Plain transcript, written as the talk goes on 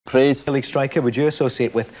Praise. League striker would you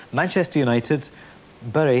associate with Manchester United,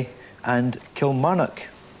 Bury and Kilmarnock?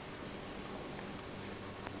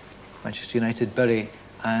 Manchester United, Bury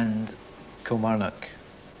and Kilmarnock.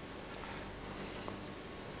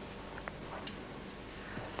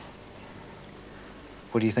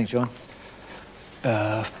 What do you think, John?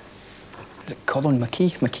 Colin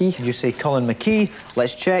McKee. You say Colin McKee.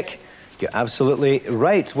 Let's check. You're absolutely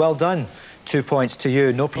right. Well done. 2 points to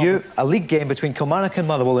you. No problem. A league game between Kilmarnock and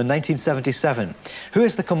Motherwell in 1977. Who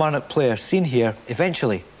is the Kilmarnock player seen here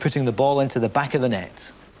eventually putting the ball into the back of the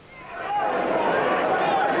net?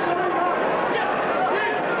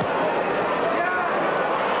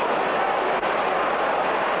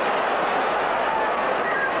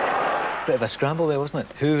 Bit of a scramble there, wasn't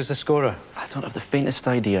it? Who was the scorer? I don't have the faintest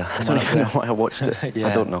idea. I don't even know why I watched it. Yeah,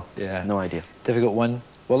 I don't know. Yeah. No idea. Difficult one.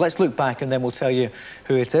 Well, let's look back and then we'll tell you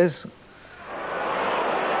who it is.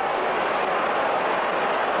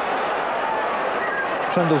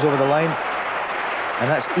 Trundles over the line.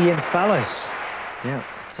 And that's Ian Fallis. Yeah,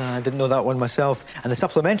 so I didn't know that one myself. And the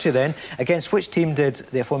supplementary then, against which team did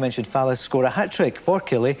the aforementioned Fallis score a hat-trick for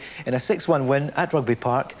Killie in a 6-1 win at Rugby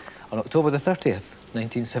Park on October the 30th,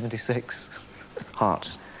 1976?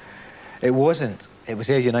 Hearts. It wasn't. It was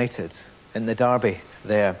Ayr United in the derby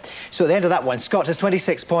there. So at the end of that one, Scott has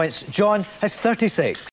 26 points. John has 36.